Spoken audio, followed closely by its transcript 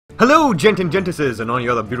Hello, gent and gentesses, and all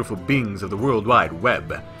you other beautiful beings of the World Wide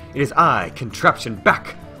Web. It is I, Cantraption,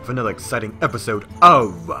 back with another exciting episode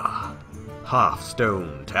of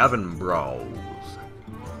Hearthstone Tavern Brawls.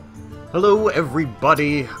 Hello,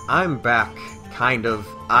 everybody. I'm back, kind of.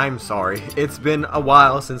 I'm sorry. It's been a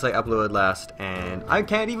while since I uploaded last, and I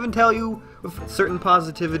can't even tell you with certain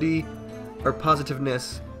positivity or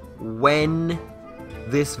positiveness when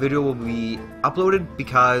this video will be uploaded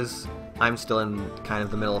because I'm still in kind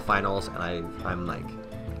of the middle of finals, and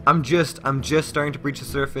I'm just starting to breach the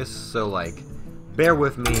surface, so like, bear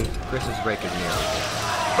with me. Christmas break is near.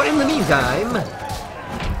 But in the meantime,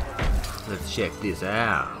 let's check this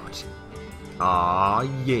out. Aw,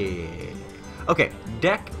 yeah. Okay,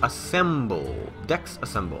 Deck Assemble. Decks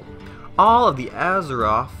Assemble. All of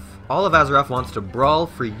Azeroth wants to brawl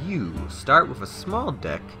for you. Start with a small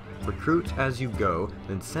deck. Recruit as you go,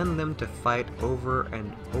 then send them to fight over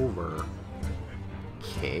and over.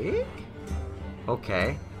 Okay?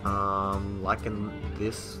 Okay. Liking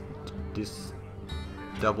this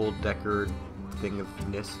double-decker thing of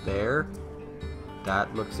ness there.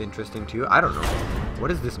 That looks interesting too. I don't know. What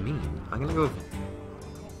does this mean? I'm gonna go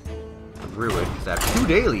Druid, because I have 2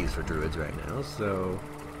 dailies for Druids right now, so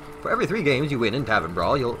for every 3 games you win in Tavern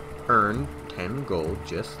Brawl, you'll earn 10 gold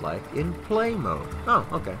just like in play mode. Oh,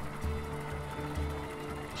 okay.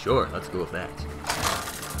 Sure, let's go with that.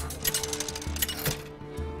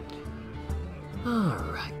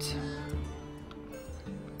 Alright.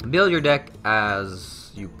 Build your deck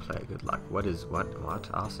as you play. Good luck. What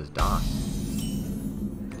else is DOS?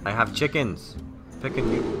 I have chickens.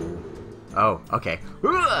 Picking you. Oh, okay.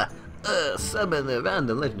 Summon the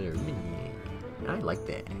random legendary. I like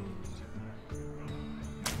that.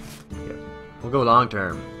 Yep. We'll go long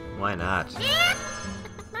term. Why not?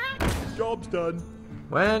 Job's done.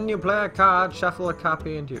 When you play a card, shuffle a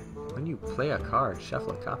copy into your... When you play a card,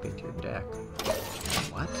 shuffle a copy into your deck.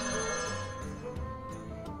 What?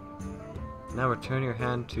 Now return your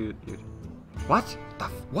hand to your... What?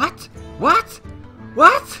 What? What?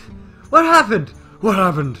 What? What happened? What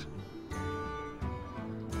happened?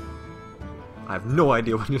 I have no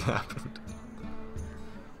idea what just happened.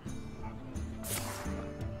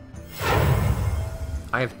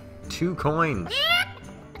 I have 2 coins.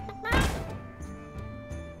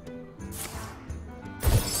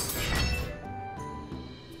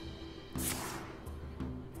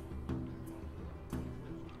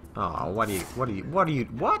 Oh, what?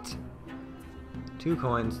 2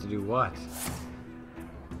 coins to do what?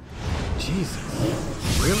 Jesus.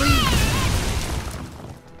 Really?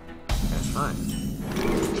 That's fine.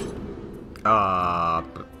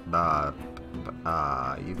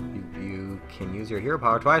 You can use your hero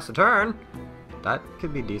power twice a turn. That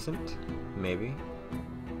could be decent, maybe.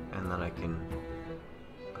 And then I can,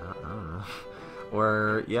 I don't know.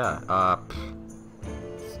 Or yeah,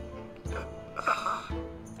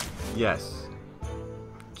 yes.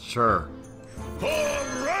 Sure.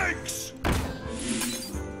 Ranks.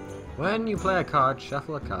 When you play a card,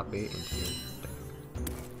 shuffle a copy into your deck.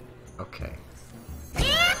 Okay.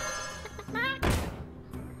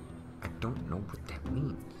 I don't know what that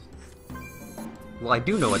means. Well, I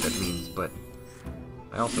do know what that means, but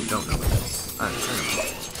I also don't know what that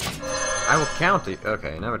means. I will count it.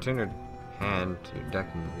 Okay, now return your hand to your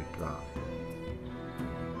deck and redraw.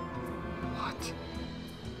 What?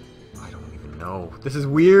 I don't even know. This is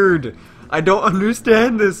weird. I don't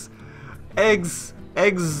understand this. Eggs,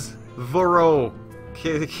 Voro.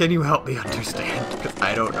 Can you help me understand? Because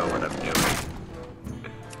I don't know what I'm doing.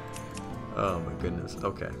 Oh my goodness.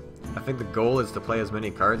 Okay. I think the goal is to play as many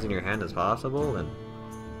cards in your hand as possible, and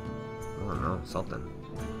I don't know, something.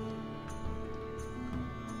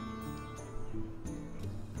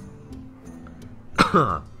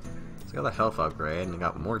 So I got a health upgrade, and I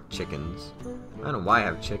got more chickens. I don't know why I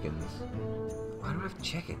have chickens. Why do I have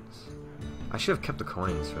chickens? I should have kept the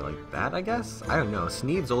coins for like that, I guess? I don't know.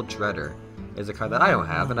 Sneed's Old Shredder is a card that I don't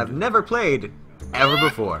have, and I've never played ever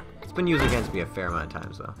before. It's been used against me a fair amount of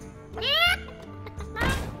times, though.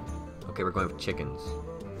 Okay, we're going with chickens.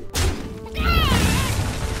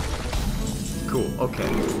 Cool, okay.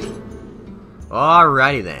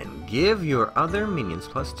 Alrighty then. Give your other minions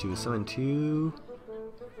 +2, summon 2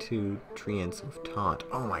 treants of taunt.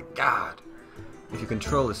 Oh my god! If you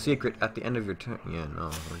control the secret at the end of your turn... Yeah,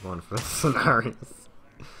 no, we're going for the scenarios.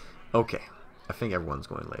 Okay, I think everyone's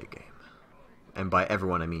going late game. And by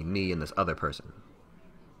everyone, I mean me and this other person.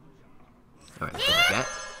 Alright, so like that.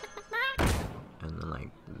 And then like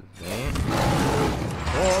that.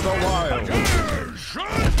 For the wild.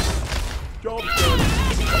 Job done.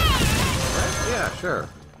 Right? Yeah, sure.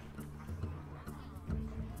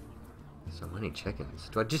 So many chickens.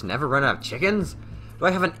 Do I just never run out of chickens? Do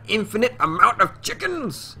I have an infinite amount of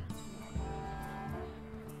chickens?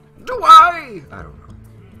 Do I? I don't know.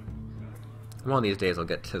 One of these days I'll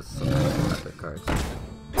get to some other cards.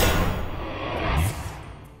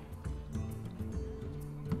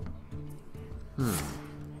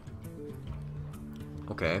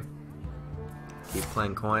 Okay. Keep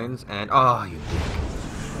playing coins and oh, you dick.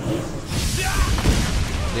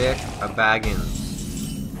 Dick a baggins.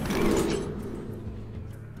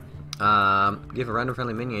 Give a random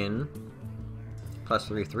friendly minion plus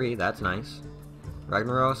 3/3. That's nice.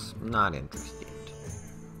 Ragnaros, not interested.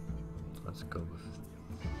 Let's go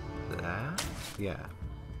with that. Yeah.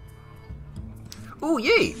 Ooh,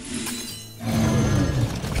 yay!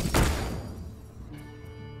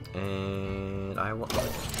 And I want.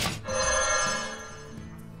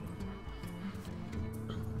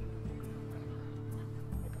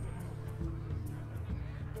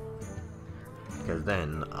 Because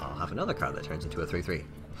then I'll have another card that turns into a 3/3.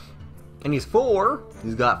 And he's 4.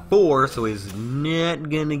 He's got 4, so he's not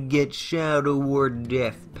gonna get Shadow or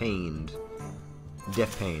Death Pained.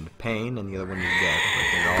 Death Pained. Pain, and the other one is death. But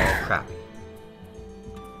they're all crappy.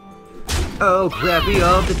 Oh, crappy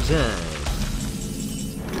all the time.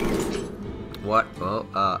 What? Oh,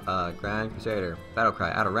 Grand Crusader. Battle Cry.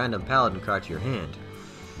 Add a random paladin card to your hand.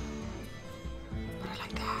 I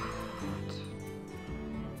like that.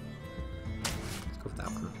 Let's go with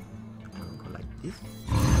that one. I'll go like this.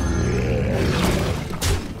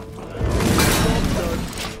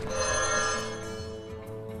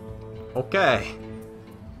 Okay.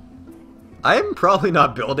 I'm probably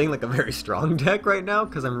not building like a very strong deck right now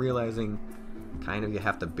because I'm realizing kind of you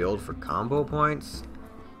have to build for combo points.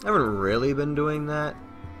 I haven't really been doing that.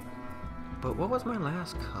 But what was my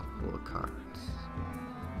last couple of cards?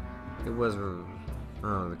 It was the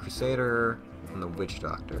Crusader and the Witch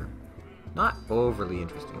Doctor. Not overly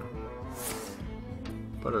interesting.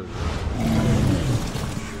 But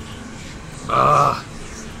ugh!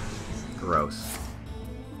 Gross.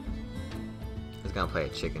 He's gonna play a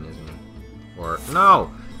chicken, isn't he? Or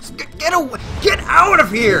no! Get away! Get out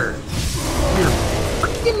of here! You're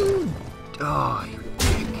freaking. Oh, you're a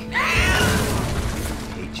dick. I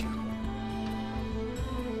hate you.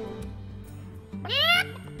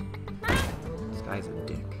 This guy's a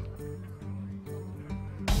dick.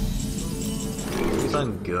 He's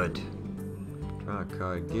ungood. Draw a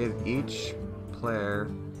card. Give each player.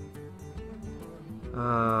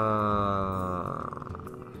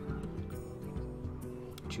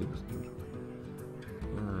 Choose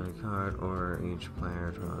a card or each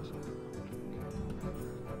player draws.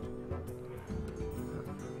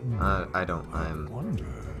 I'm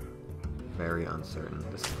very uncertain.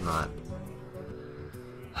 This is not.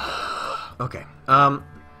 Okay.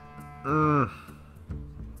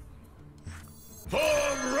 For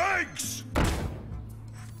ranks!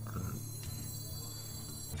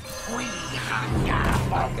 We hunger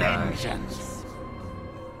for vengeance.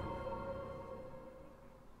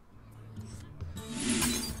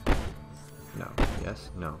 No. Yes.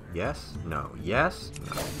 No. Yes. No. Yes.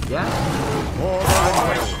 No. Yes.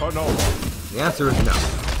 The answer is no.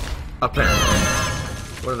 Apparently.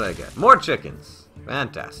 What did I get? More chickens.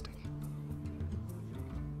 Fantastic.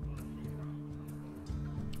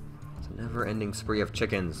 It's a never-ending spree of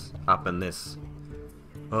chickens up in this.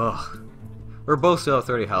 Ugh. We're both still at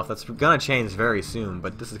 30 health. That's gonna change very soon,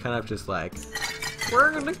 but this is kind of just like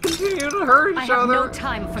we're gonna continue to hurt each other. I have no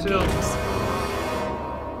time for games.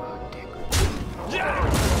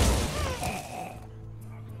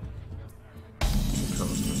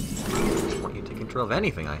 I want you to take control of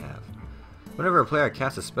anything I have. Whenever a player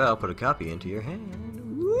casts a spell, put a copy into your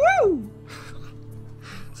hand. Woo!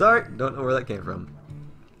 Sorry, don't know where that came from.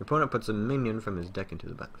 Your opponent puts a minion from his deck into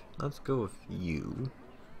the battlefield. Let's go with you.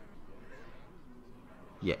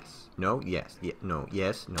 Yes. No. Yes. No.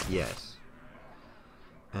 Yes. No. Yes.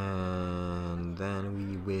 And then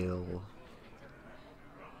we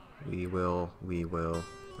will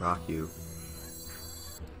rock you.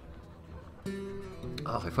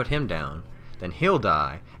 Oh, if I put him down, then he'll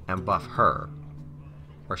die and buff her.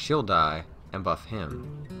 Or she'll die and buff him.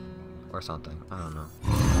 Or something. I don't know.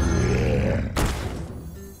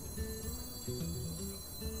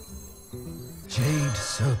 Jade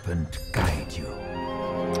Serpent guide you.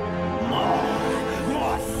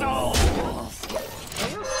 More souls!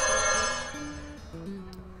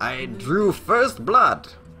 I drew first blood.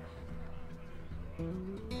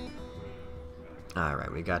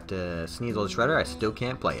 Alright, we got Sneasel Shredder. I still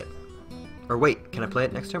can't play it. Or wait, can I play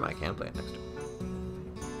it next turn? I can play it next turn.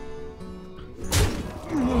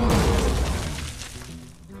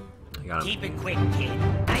 I Got him. Keep it quick, kid.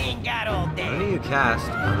 I ain't got all day. When do you cast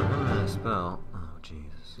a spell? Oh,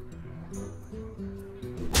 Jesus.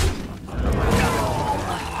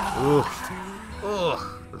 Oof. Ugh.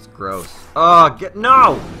 That's gross. Oh,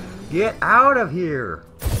 no! Get out of here!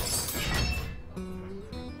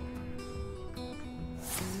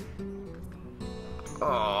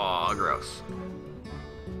 Oh, gross.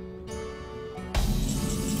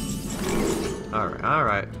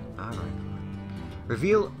 Alright.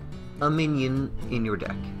 Reveal a minion in your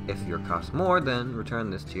deck. If your costs more, then return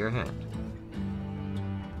this to your hand.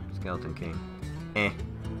 Skeleton King.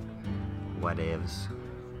 Whatevs.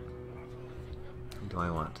 What do I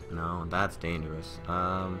want? No, that's dangerous.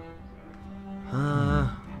 I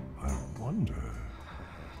wonder.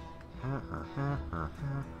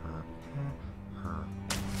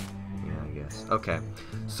 Yeah, I guess. Okay.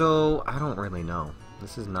 So, I don't really know.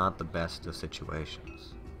 This is not the best of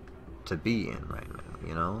situations to be in right now,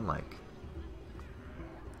 you know? Like,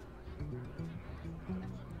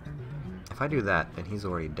 if I do that, then he's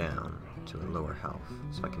already down to a lower health,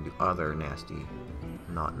 so I can do other nasty,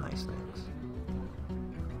 not nice things.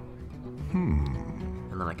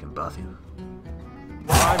 And then I can buff him.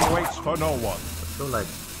 Time waits for no one. I feel like...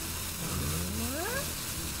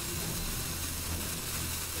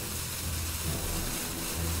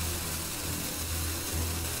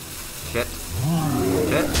 Shit.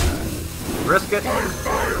 Risk it. I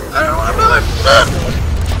don't want to do it.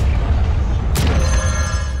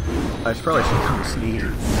 I probably should come to speed.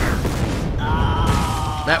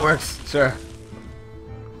 That works, sure.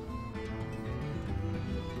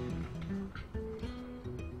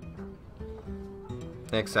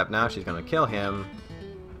 Except now she's gonna kill him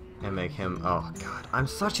and make him. Oh god, I'm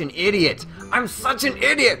such an idiot! I'm such an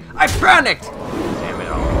idiot! I panicked! Damn it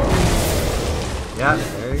all. Yeah,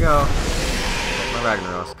 there you go. Take my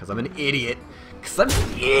Ragnaros, because I'm an idiot. Because I'm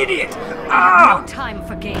an idiot! Ah! No time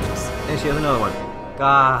for games. And she has another one.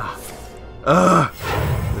 Ah. Ugh.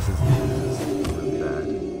 This is really bad.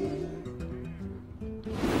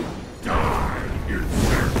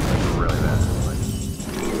 Really bad. Like,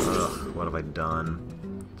 ugh, what have I done?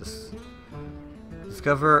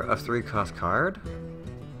 Discover a 3-cost card?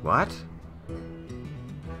 What?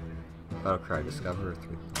 Battle cry, discover a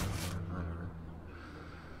 3-cost card.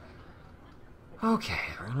 Whatever. Okay,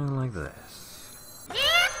 we're gonna go like this. And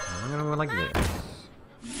we're gonna go like this.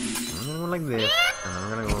 And we're gonna go like this. And then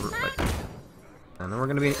we're gonna go like this. And then we're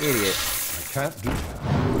gonna be an idiot. I can't do that.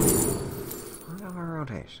 We're gonna have our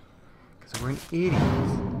rotation. Because we're an idiot.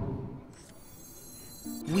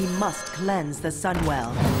 We must cleanse the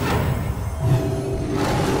Sunwell.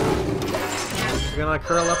 I'm gonna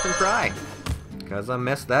curl up and cry. Because I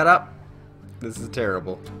messed that up. This is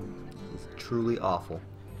terrible. This is truly awful.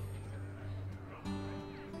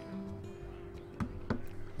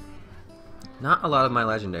 Not a lot of my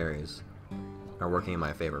legendaries are working in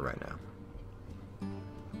my favor right now.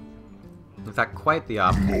 In fact, quite the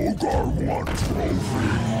opposite. Mogar want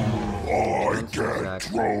trophy. I get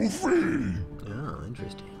trophy. Oh,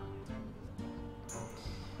 interesting.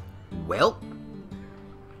 Well,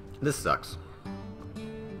 this sucks.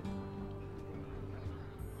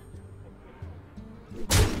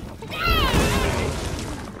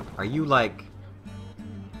 Are you, like,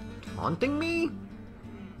 taunting me?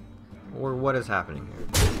 Or what is happening here?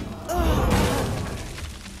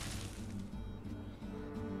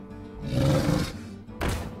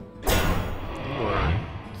 Or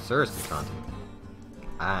seriously taunting me.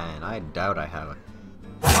 And I doubt I have it.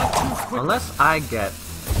 Unless I get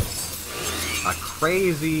a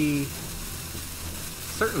crazy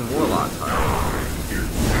certain warlock card.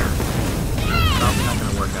 Probably not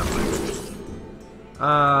gonna work out like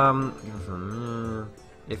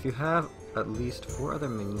if you have at least 4 other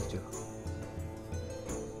minions to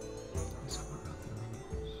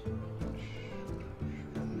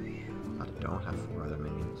I don't have 4 other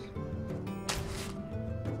minions.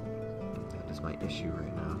 That is my issue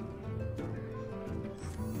right now.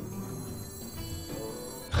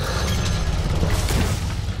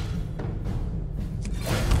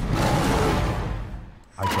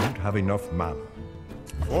 I don't have enough mana.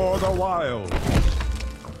 For the wild.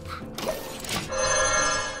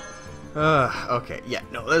 Okay, yeah,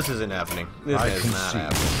 no, this isn't happening. This is not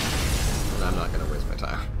happening. And I'm not gonna waste my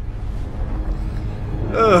time.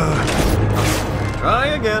 Try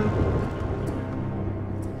again.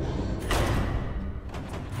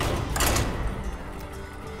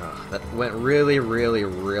 That went really, really,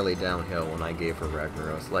 really downhill when I gave her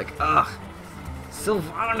Ragnaros. Like,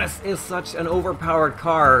 Sylvanas is such an overpowered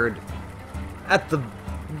card at the,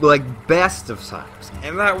 like, best of times.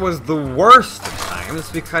 And that was the worst of times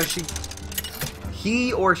because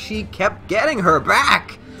he or she kept getting her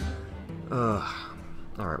back. Ugh.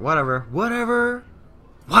 Alright, whatever. Whatever.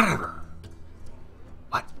 Whatever.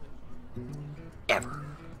 Whatever.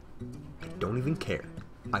 I don't even care.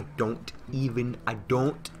 I don't even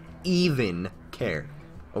care.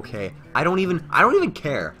 Okay? I don't even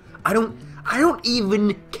care. I don't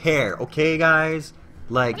even care. Okay, guys?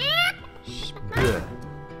 Like, bleh.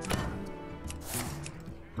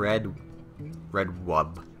 Red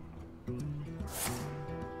wub.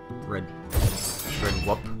 Red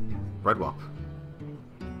wub.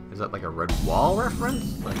 Is that like a red wall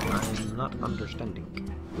reference? Like, I'm not understanding.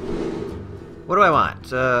 What do I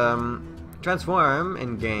want? Transform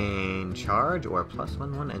and gain charge or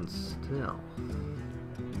 +1/1 and stealth.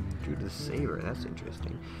 Due to the saber, that's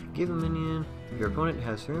interesting. Give a minion. If your opponent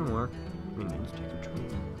has 3 or more minions, take control.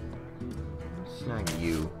 Snag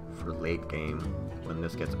you for late game when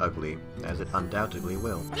this gets ugly, as it undoubtedly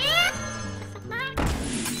will.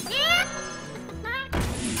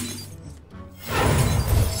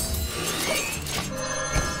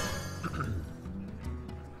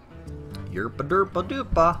 Yerpa derpa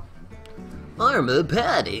doopa. Armor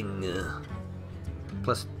padding.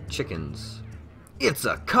 Plus chickens. It's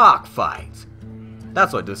a cockfight.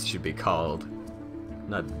 That's what this should be called.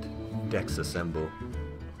 Not Deck Assemble.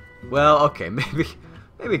 Well, okay,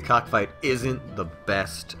 maybe cockfight isn't the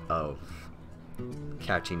best of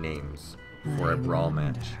catchy names for a brawl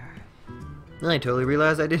match. I totally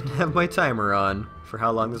realized I didn't have my timer on for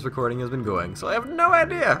how long this recording has been going, so I have no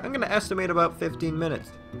idea. I'm gonna estimate about 15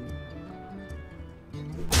 minutes.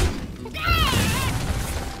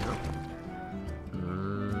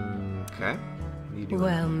 Okay. What are you doing?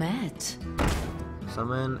 Well met.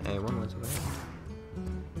 Summon a 1/1 away.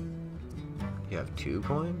 You have 2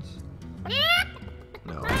 coins?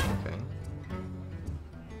 No, okay.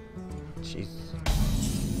 Jeez.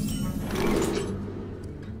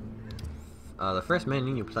 The first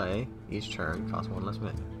minion you play each turn costs 1 less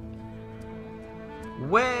mana.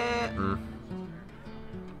 Where?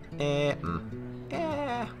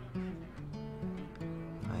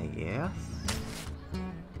 I guess.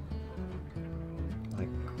 Like,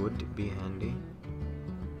 could be handy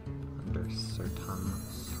under certain.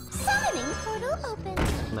 Summoning portal open.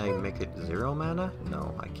 Can I make it 0 mana?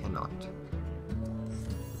 No, I cannot.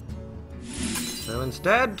 So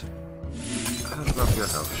instead, I'll drop your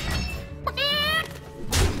health.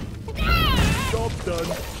 Job done.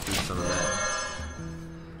 Do some of that.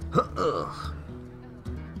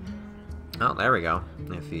 Oh, there we go.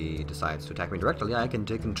 If he decides to attack me directly, I can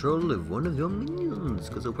take control of one of your minions,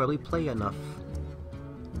 because he'll probably play enough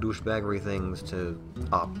douchebaggery things to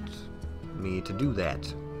opt me to do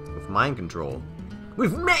that. With mind control.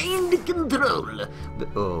 With mind control! But,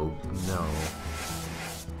 oh, no.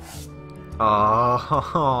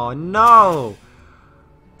 Oh, no!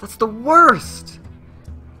 That's the worst!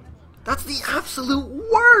 That's the absolute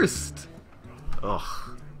worst! Ugh.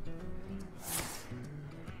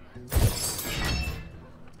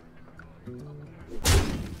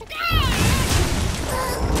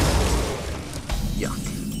 Yuck.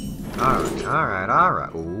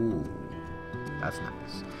 Alright. Ooh. That's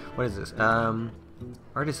nice. What is this?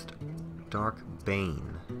 Artist Dark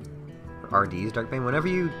Bane. RD's Dark Bane. Whenever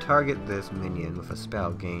you target this minion with a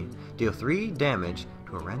spell, deal 3 damage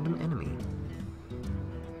to a random enemy.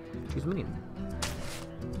 Choose minion.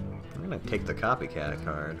 I'm gonna take the copycat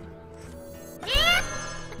card.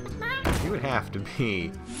 You would have to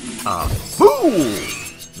be a fool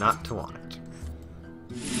not to want it.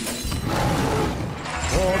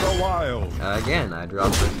 For the wild. Again, I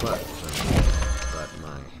dropped the clutch, but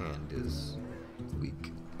my hand is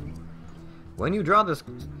weak. When you draw this,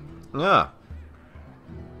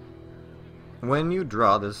 when you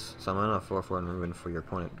draw this, summon a 4/4 and move in for your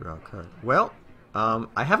opponent. Draw a card. Well,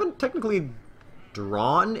 I haven't technically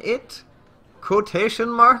drawn it. Quotation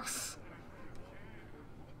marks.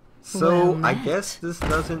 So Well I met. guess this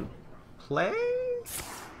doesn't play.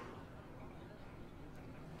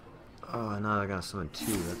 Oh, now I gotta summon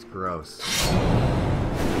 2. That's gross.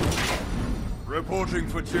 Reporting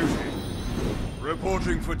for duty.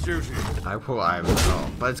 Reporting for duty. I know,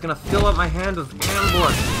 but it's gonna fill up my hand with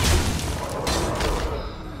ambush.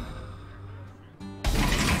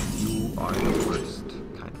 You are the worst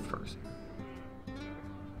kind of person.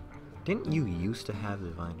 Didn't you used to have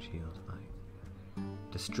Divine Shield?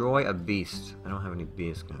 Destroy a beast. I don't have any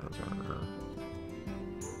beast cards right now.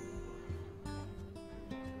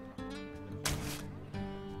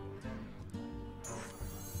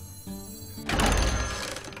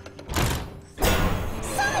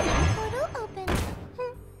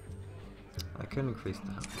 I could increase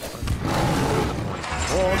the health.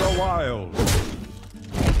 For the wild.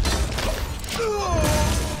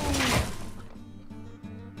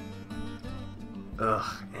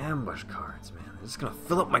 Ugh, ambush cards, man. They're just gonna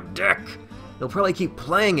fill up my deck. They'll probably keep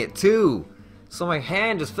playing it too. So my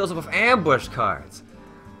hand just fills up with ambush cards.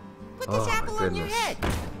 Put this apple on your head.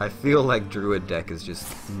 I feel like Druid deck is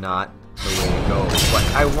just not the way to go. But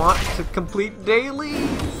I want to complete dailies.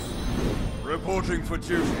 Reporting for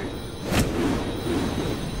duty.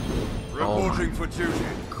 Reporting for duty.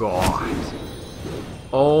 God.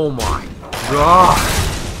 Oh my God.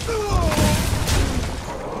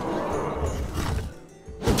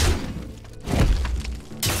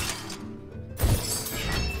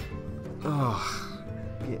 Oh,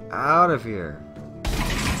 get out of here.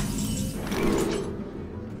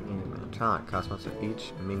 Taunt costs most of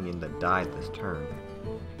each minion that died this turn.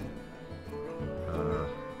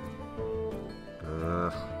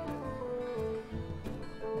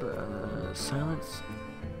 Silence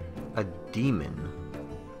a demon.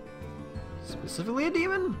 Specifically a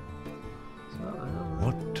demon?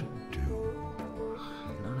 What to do?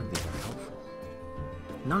 None of these are helpful.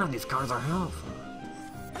 None of these cards are helpful.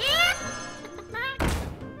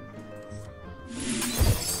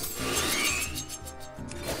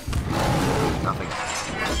 Nothing.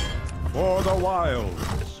 For the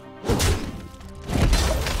wilds.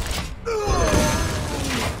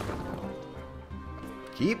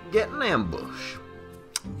 Keep getting ambush.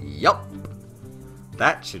 Yup.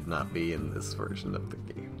 That should not be in this version of the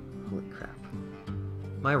game. Holy crap.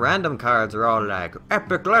 My random cards are all like,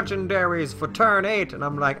 epic legendaries for turn 8, and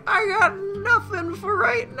I'm like, I got nothing for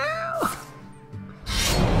right now.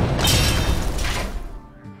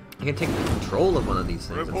 I can take control of one of these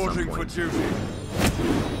things Reporting at some point. for duty.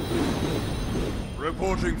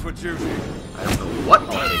 Reporting for duty. I don't know what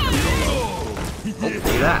I'll take control of.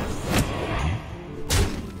 Hopefully that.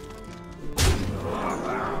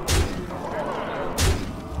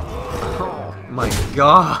 Oh my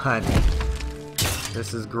God.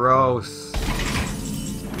 This is gross.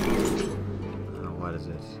 Oh, what is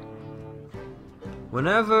this?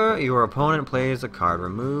 Whenever your opponent plays a card,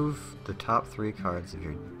 remove the top 3 cards of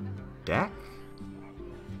your deck?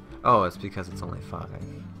 Oh, it's because it's only 5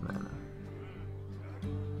 mana.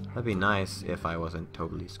 That'd be nice if I wasn't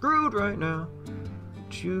totally screwed right now.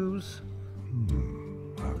 Choose.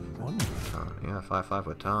 I wonder. Taunt. Yeah, 5/5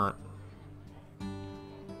 with taunt.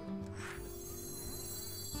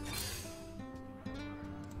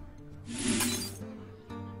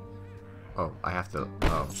 Oh, I have to.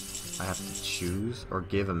 Oh, I have to choose or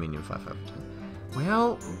give a minion 5/5 with taunt.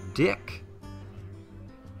 Well, dick.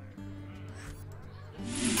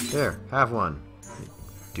 There, have one.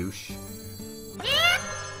 Douche.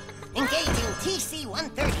 Engaging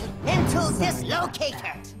TC-130 into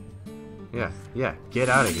dislocator. Yeah, get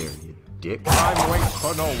out of here, you dick. Time waits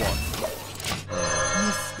for no one.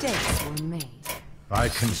 Mistakes were made. I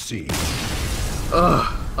concede.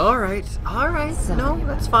 Ugh. All right. No,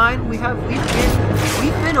 that's fine. We've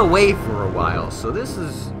been away for a while, so this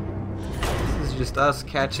is just us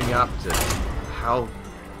catching up to how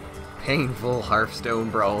painful Hearthstone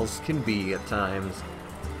brawls can be at times.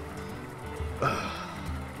 Ugh.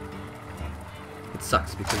 It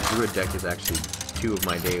sucks because Druid deck is actually 2 of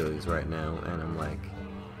my dailies right now, and I'm like,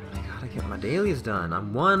 I gotta get my dailies done.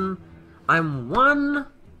 I'm one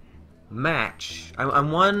match.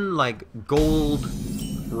 I'm one like gold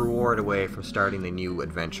reward away from starting the new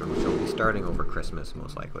adventure, which will be starting over Christmas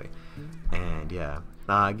most likely. And yeah,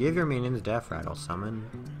 give your minions Death Rattle, summon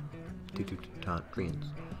 2/2 taunt treants.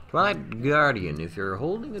 Twilight Guardian, if you're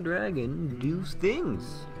holding a dragon, do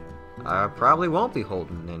things. I probably won't be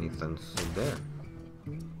holding anything, so there.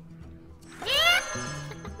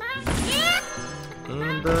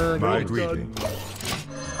 And My greeting.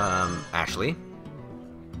 Ashley.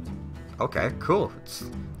 Okay, cool. It's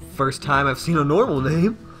first time I've seen a normal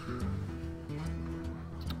name.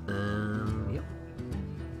 Yep.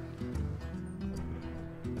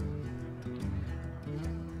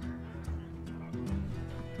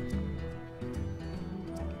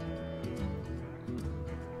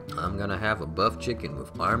 I'm gonna have a buff chicken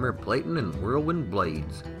with armor plating and whirlwind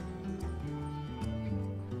blades.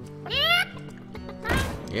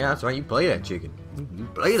 Yeah, that's right, you play that chicken. You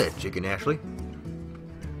play that chicken, Ashley.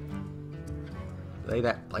 Play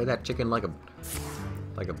that chicken like a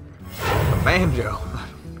banjo.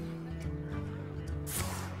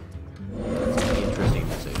 That's interesting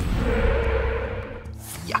to say.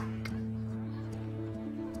 Yuck.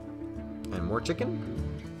 And more chicken?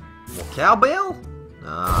 More cowbell?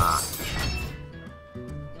 Ah.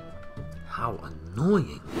 How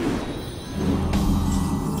annoying.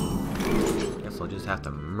 Guess I'll just have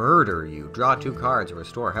to murder you. Draw 2 cards and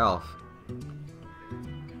restore health.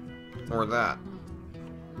 Or that.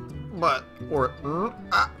 But, or,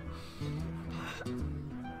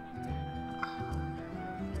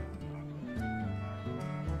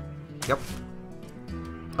 Yep.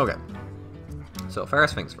 Okay. So,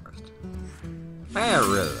 first things first. I got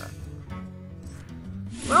rid of that.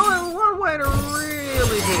 Well, there's one way to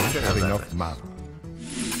really take care of that. Enough mana.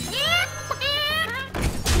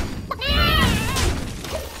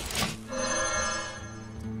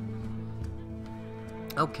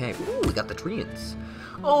 Okay, ooh, we got the treants.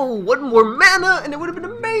 Oh, one more mana and it would have been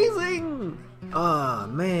amazing! Ah,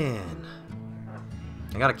 man.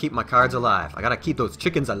 I gotta keep my cards alive. I gotta keep those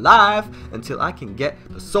chickens alive until I can get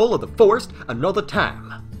the Soul of the Forest another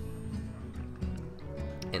time.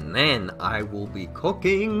 And then I will be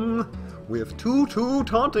cooking with 2/2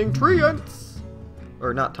 taunting treants.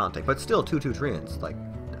 Or not taunting, but still 2/2 treants. Like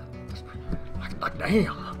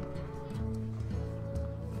damn.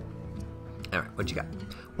 Alright, what you got?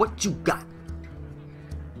 What you got?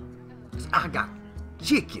 'Cause I got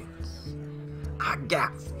chickens. I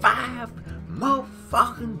got 5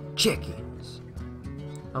 motherfucking chickens.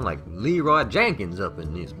 I'm like Leroy Jenkins up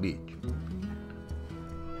in this bitch.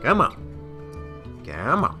 Come on.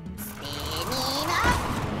 Come on.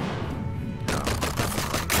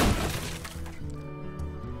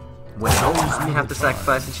 Well, you have to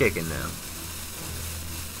sacrifice the chicken now.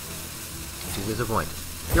 Too disappointed.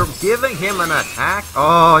 You're giving him an attack?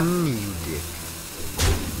 Oh, you dick.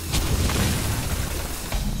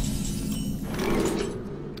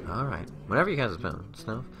 Alright. Whenever you cast a spell,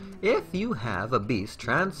 Snuff, if you have a beast,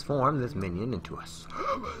 transform this minion into a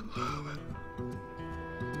summon.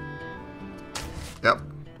 Yep.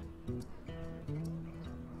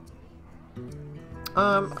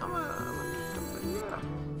 I'm gonna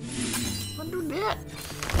do that.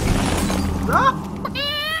 Ah!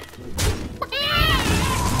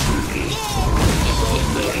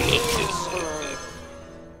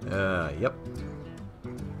 Yep.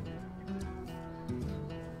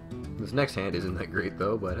 This next hand isn't that great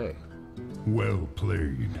though, but hey. Well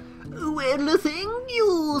played. Well, thank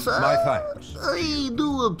you, sir. My thanks. I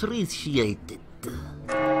do appreciate it.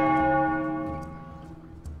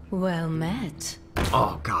 Well met.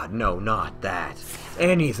 Oh god, no, not that.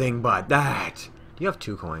 Anything but that. Do you have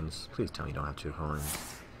 2 coins? Please tell me you don't have 2 coins.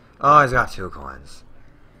 Oh, he's got 2 coins.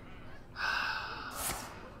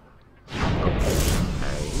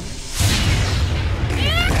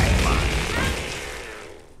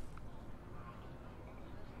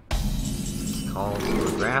 Calls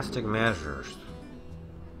for drastic measures.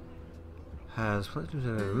 Has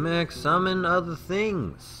mix, summon other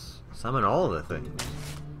things. Summon all the things.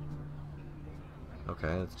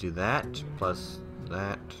 Okay, let's do that plus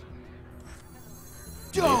that.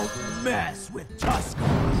 Don't mess with Tusker.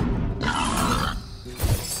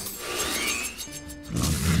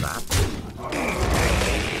 That.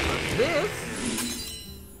 This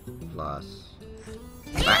plus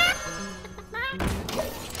that.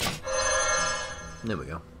 There we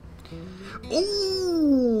go.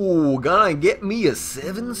 Ooh, gonna get me a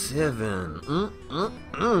 7/7.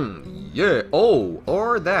 Yeah. Oh,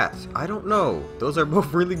 or that. I don't know. Those are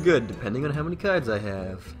both really good, depending on how many cards I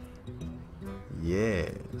have.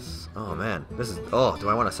 Yes. Oh man, this is. Oh, do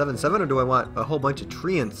I want a 7/7 or do I want a whole bunch of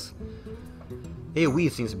treants? AoE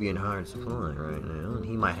seems to be in hard supply right now, and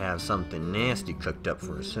he might have something nasty cooked up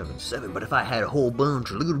for a 7/7. But if I had a whole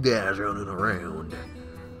bunch of little guys running around.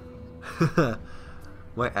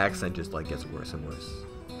 My accent just like gets worse and worse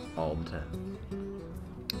all the time.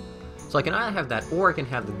 So I can either have that, or I can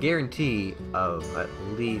have the guarantee of at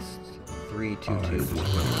least 3 2/2s, which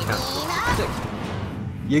counts to 6.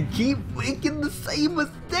 You keep making the same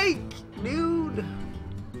mistake, dude.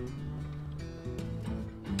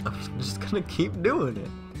 I'm just gonna keep doing it.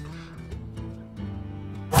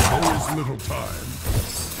 Always little time.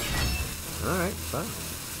 Alright, fine.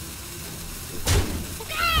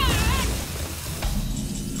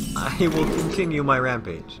 I will continue my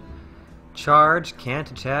rampage. Charge,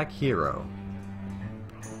 can't attack, hero.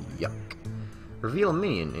 Yuck. Reveal a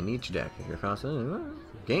minion in each deck. If you're constant,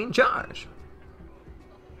 gain charge.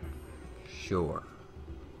 Sure.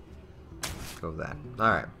 Go with that.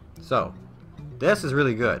 Alright, so this is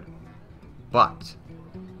really good. But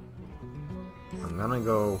I'm gonna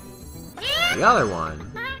go the other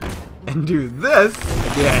one and do this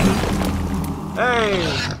again. Hey!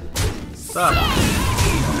 Sup?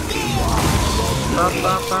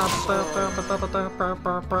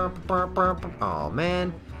 Oh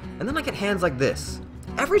man. And then I get hands like this.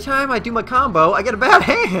 Every time I do my combo, I get a bad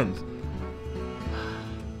hand.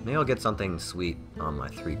 Maybe I'll get something sweet on my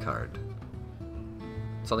 3 card.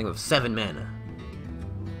 Something with 7 mana.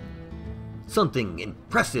 something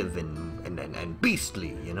impressive and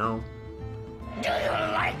beastly, you know? Do you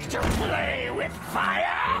like to play with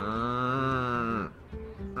fire? No.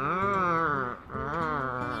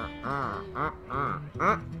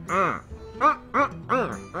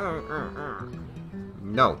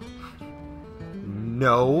 No.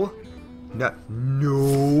 No. No.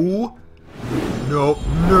 No. No.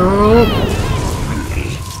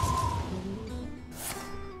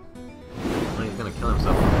 Oh, he's gonna kill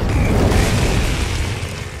himself.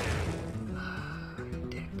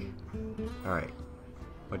 Dick. Alright.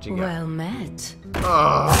 What you got? Well met.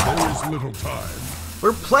 There is little time.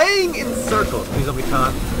 We're playing in circles. Please don't be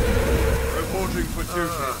caught. Reporting for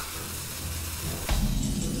duty.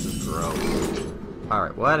 This is gross.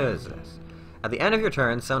 Alright, what is this? At the end of your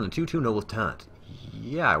turn, summon a 2/2 Noble Taunt.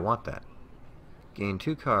 Yeah, I want that. Gain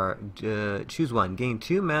 2 choose one. Gain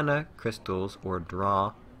 2 mana crystals or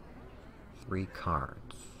draw 3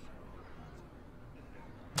 cards.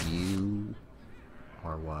 You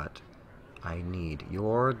are what I need.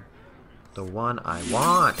 You're the one I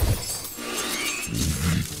want.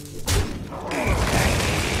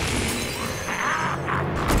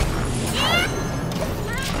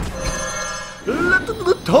 Let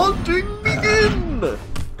the taunting begin!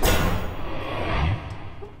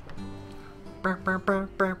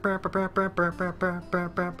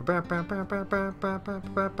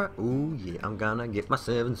 Ooh yeah, I'm gonna get my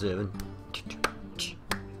 7/7.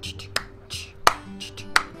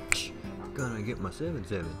 Gonna get my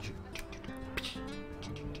 7/7.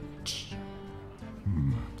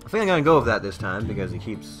 I think I'm gonna go with that this time because he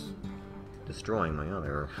keeps destroying my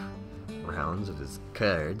other rounds of his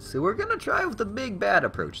cards. So we're gonna try with the big bad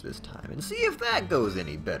approach this time and see if that goes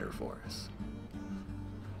any better for us.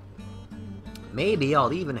 Maybe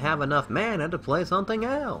I'll even have enough mana to play something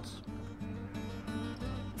else.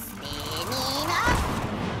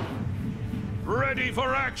 Ready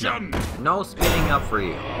for action! No spinning up for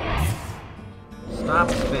you. Stop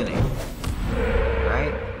spinning.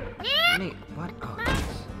 Right? What? Oh,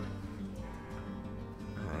 jeez.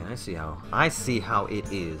 Alright, I see how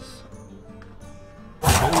it is.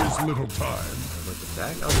 There is little time. With the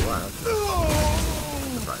deck? Oh wow.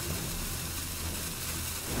 Surprising.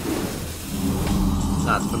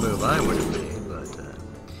 That's the move I would have made, but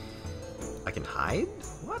I can hide?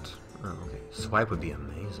 What? Oh, okay. Swipe would be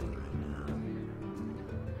amazing right now.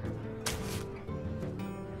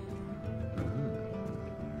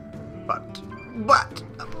 But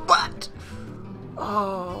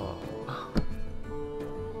oh,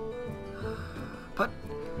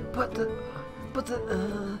 but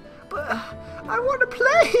I want to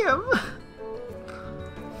play him.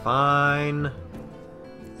 Fine.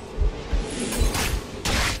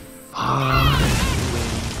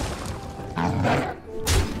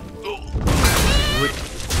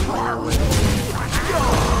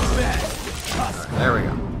 There we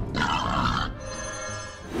go.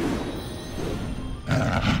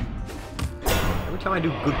 Every time I do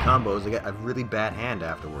good combos, I get a really bad hand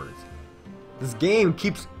afterwards. This game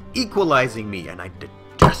keeps equalizing me, and I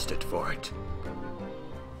detest it for it.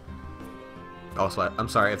 Also, I'm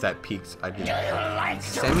sorry if that peaks. I did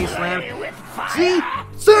semi-slam.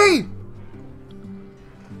 See?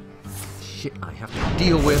 Shit, I have to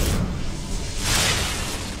deal with.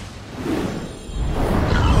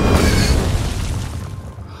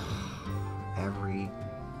 Every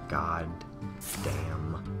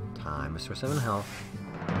goddamn time. Restore 7 health.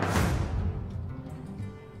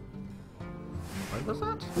 What was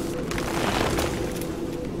that?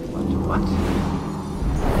 What?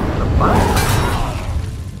 The what?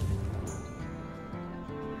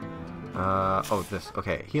 Oh, this.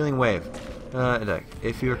 Okay, healing wave. Deck.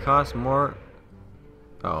 If your cost more.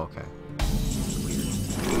 Oh, okay. Weird.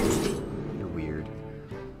 You're weird.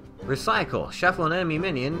 Recycle. Shuffle an enemy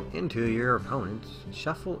minion into your opponent's.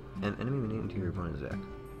 Shuffle an enemy minion into your opponent's deck.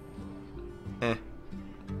 Eh.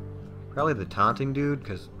 Probably the taunting dude,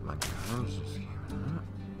 because my cards just came out.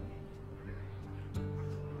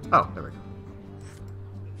 Oh, there we go.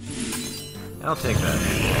 I'll take that.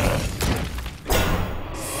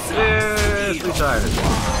 Seriously tired of you.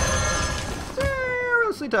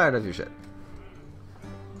 Seriously tired of your shit.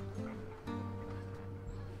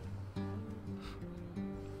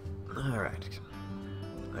 Alright.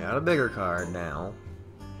 I got a bigger card now.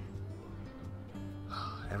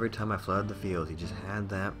 Every time I flooded the field, he just had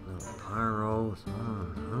that little pyro.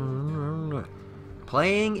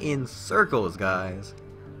 Playing in circles, guys.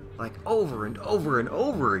 Like over and over and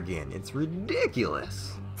over again. It's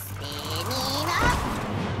ridiculous.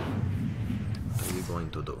 What are you going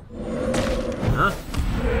to do? Huh?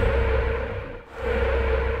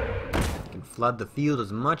 You can flood the field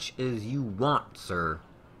as much as you want, sir.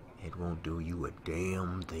 It won't do you a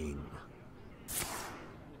damn thing.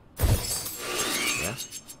 Yeah?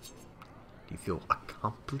 Do you feel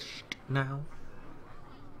accomplished now?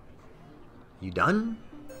 You done?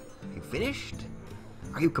 You finished?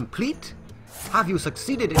 Are you complete? Have you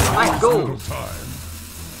succeeded in your life Little goals? time.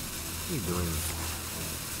 What are you doing?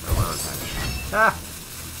 Ah!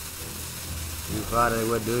 You thought it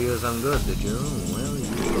would do you some good, did you? Well,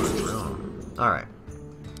 you were wrong. Alright.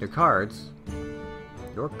 Your cards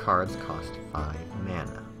cost 5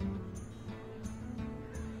 mana.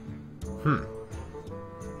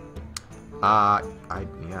 I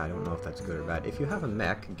don't know if that's good or bad. If you have a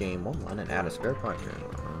mech, gain 1/1 and add a spare part to it.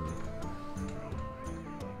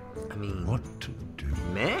 I mean, What to do?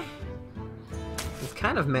 meh? It's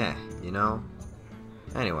kind of meh, you know?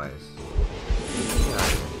 Anyways.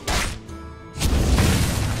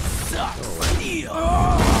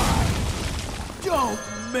 Don't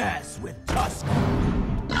mess with Tusk.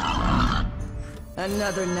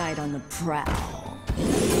 Another night on the prowl.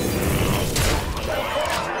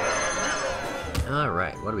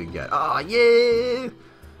 Alright, what do we got? Oh, yeah!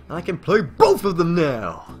 I can play both of them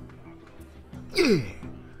now! Yeah!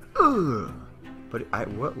 But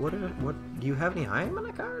what do you have any high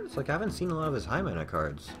mana cards? Like, I haven't seen a lot of his high mana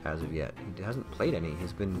cards as of yet. He hasn't played any.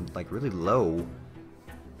 He's been, like, really low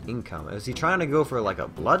income. Is he trying to go for, like, a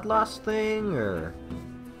bloodlust thing, or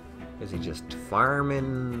is he just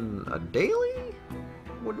farming a daily?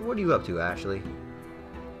 What are you up to, Ashley?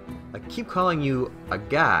 I keep calling you a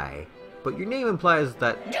guy, but your name implies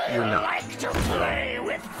that you're not. Like to play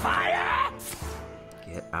with fire?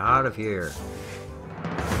 Get out of here.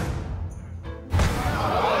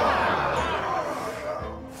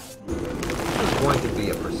 This is going to be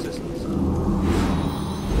a persistent zone.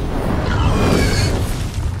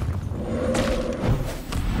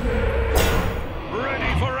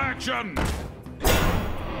 Ready for action!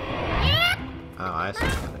 Oh, I see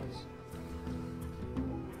how it is.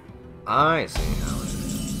 I see how it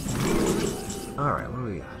is. Alright, what do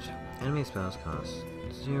we got? Enemy spells cost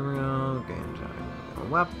 0, game time.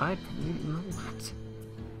 What? What?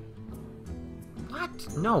 What?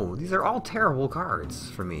 No, these are all terrible cards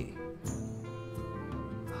for me.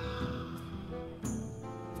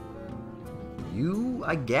 You,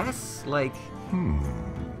 I guess? Like...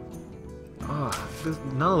 Oh,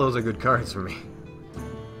 none of those are good cards for me.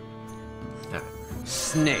 Yeah.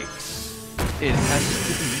 Snakes. It has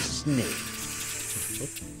to be snakes.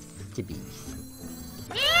 To be.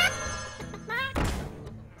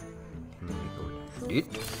 It.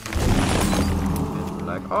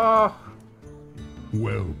 Like, oh!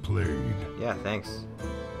 Well played. Yeah, thanks.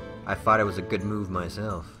 I thought it was a good move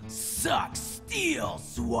myself. Suck steel,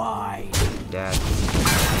 swine. Dad.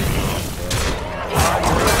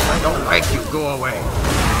 I don't like you, go away!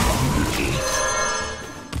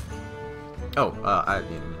 Oh,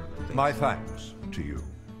 My thanks to you.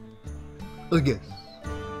 I guess.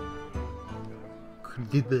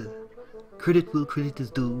 Credit will credit is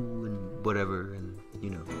due and whatever, and, you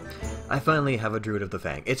know. I finally have a Druid of the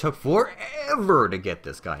Fang. It took forever to get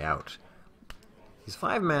this guy out. He's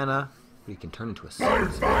 5 mana, but he can turn into a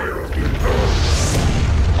 6.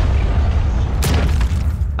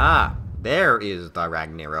 Ah, there is the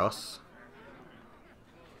Ragnaros.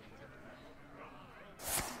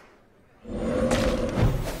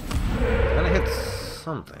 Gotta hit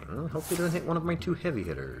something. Hopefully it doesn't hit one of my 2 heavy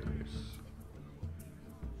hitters.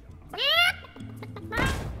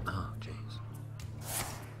 Oh, jeez.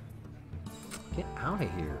 Get out of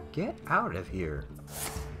here. Get out of here.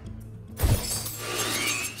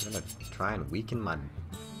 I'm gonna try and weaken my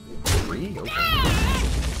tree? Okay.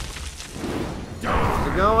 How's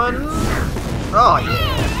it going? Oh, yeah.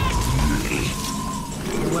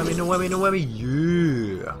 No whammy, no whammy, no whammy.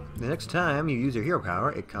 Yeah. The next time you use your hero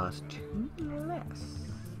power, it costs 2 less.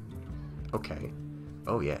 Okay.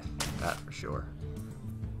 Oh, yeah. That for sure.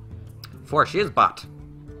 For Shizbot.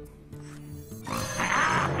 Like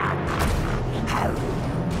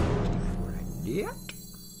that?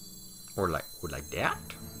 Or like that?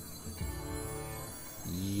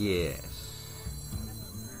 Yes.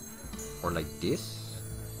 Or like this?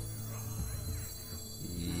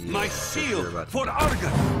 Yes. My shield for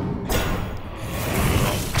Argon!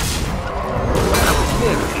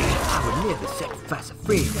 I would never sacrifice a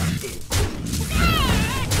friend like this.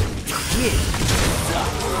 Yeah.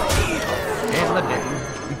 And the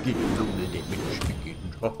damage begins. The damage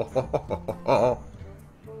begins.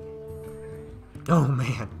 Oh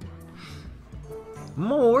man.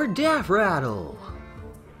 More Death Rattle.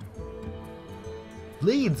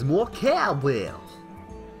 Leads more cowbell.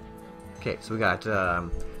 Okay, so we got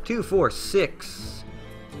 2, 4, 6,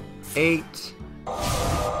 8,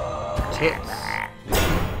 tits.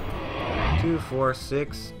 2, 4,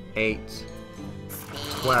 6, 8,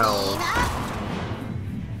 12.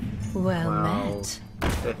 Well 12,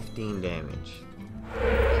 met. 15 damage.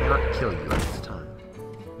 Cannot kill you at this time.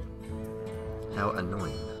 How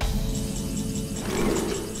annoying.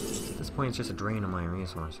 At this point, it's just a drain of my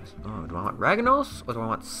resources. Oh, do I want Ragnaros or do I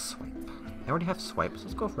want Swipe? I already have Swipes.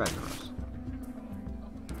 Let's go for Ragnaros.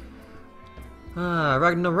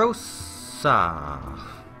 Ragnarosa.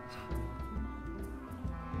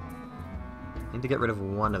 Need to get rid of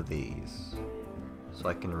one of these so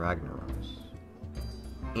I can Ragnaros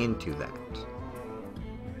into that.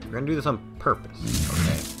 We're gonna do this on purpose,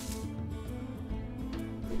 okay?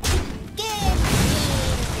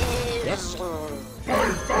 Yes.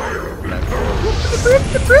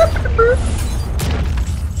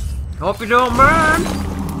 Hope you don't mind.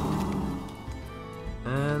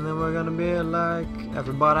 And then we're gonna be like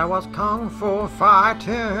everybody was kung fu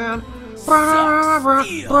fighting. Time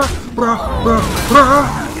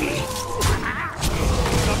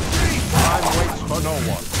waits for no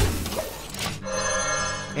one.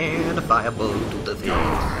 And a fireball to the face.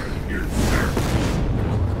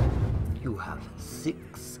 You have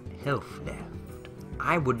 6 health left.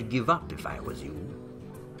 I would give up if I was you.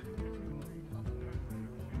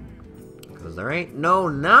 Cause there ain't no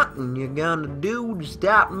nothing you're gonna do to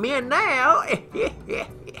stop me now.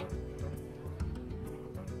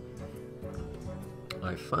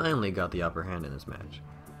 I finally got the upper hand in this match.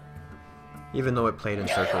 Even though it played in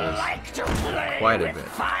circles quite a bit.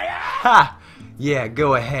 Ha! Yeah,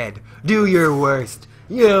 go ahead. Do your worst.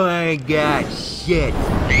 You ain't got shit. Kill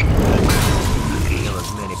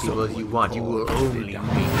as many people as you want. You will only make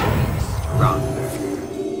me stronger.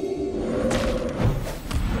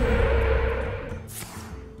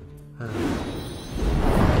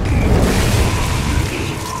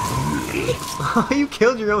 You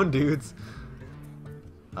killed your own dudes.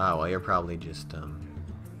 Oh, well, you're probably just,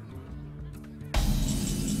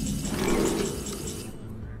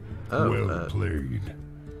 Oh, well played.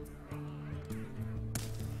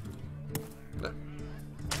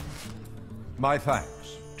 My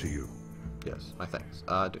thanks to you. Yes, my thanks.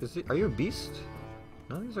 Are you a beast?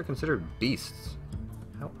 None of these are considered beasts.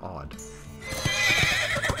 How odd.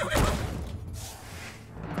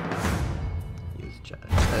 Use chat.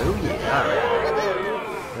 Oh yeah,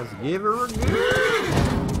 alright. Let's give her a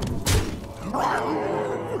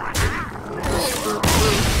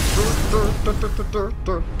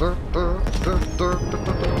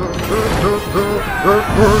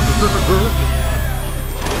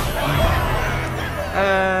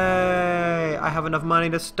Hey, I have enough money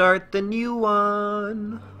to start the new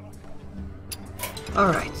one.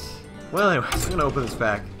 Alright. Well, anyways, I'm gonna open this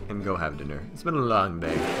pack and go have dinner. It's been a long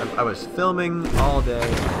day. I was filming all day,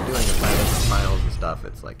 doing assignments, files and stuff.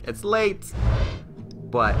 It's like, it's late.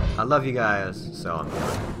 But I love you guys, so I'm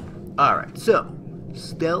going. Alright, so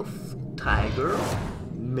Stealth Tiger,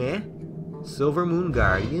 meh. Silver Moon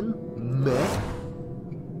Guardian, meh.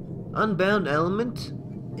 Unbound Element,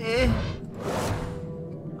 eh.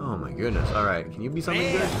 Oh my goodness, alright, can you be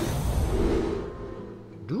something good?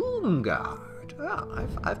 Doomguard. Oh,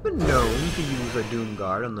 I've been known to use a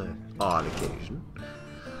Doomguard on the odd occasion.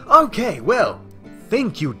 Okay, well,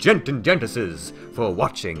 thank you, gent and gentesses, for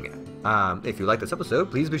watching. If you like this episode,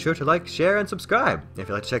 please be sure to like, share, and subscribe. If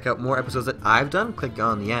you'd like to check out more episodes that I've done, click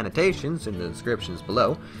on the annotations in the descriptions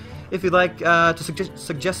below. If you'd like to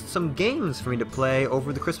suggest some games for me to play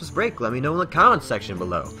over the Christmas break, let me know in the comments section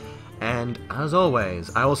below. And as always,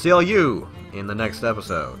 I will see all you in the next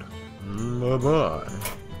episode. Bye-bye.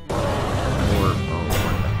 Or, oh, what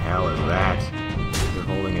the hell is that? You're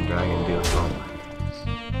holding a dragon dude. Oh my goodness.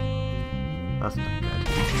 That's not good.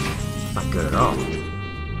 Not good at all.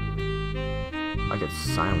 I get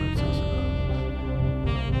silence, I suppose.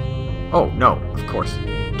 Oh, no, of course.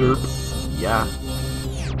 Derp. Yeah.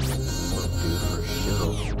 Dude, for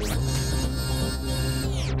shizzle.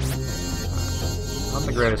 Not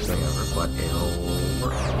the greatest thing ever, but it'll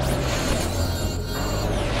work.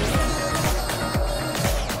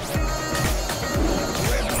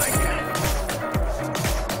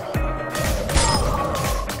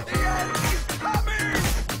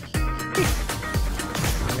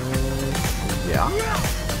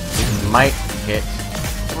 It might hit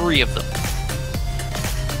 3 of them.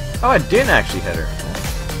 Oh, I didn't actually hit her.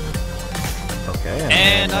 Okay.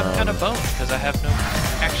 And I'm kind of boned because I have no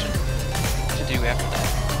action to do after that.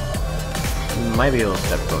 Might be a little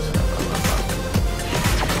step close enough.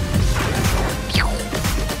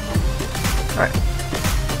 Alright.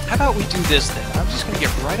 How about we do this then? I'm just going to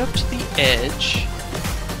get right up to the edge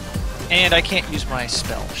And I can't use my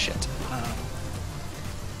spell. Shit.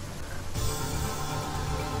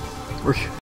 We're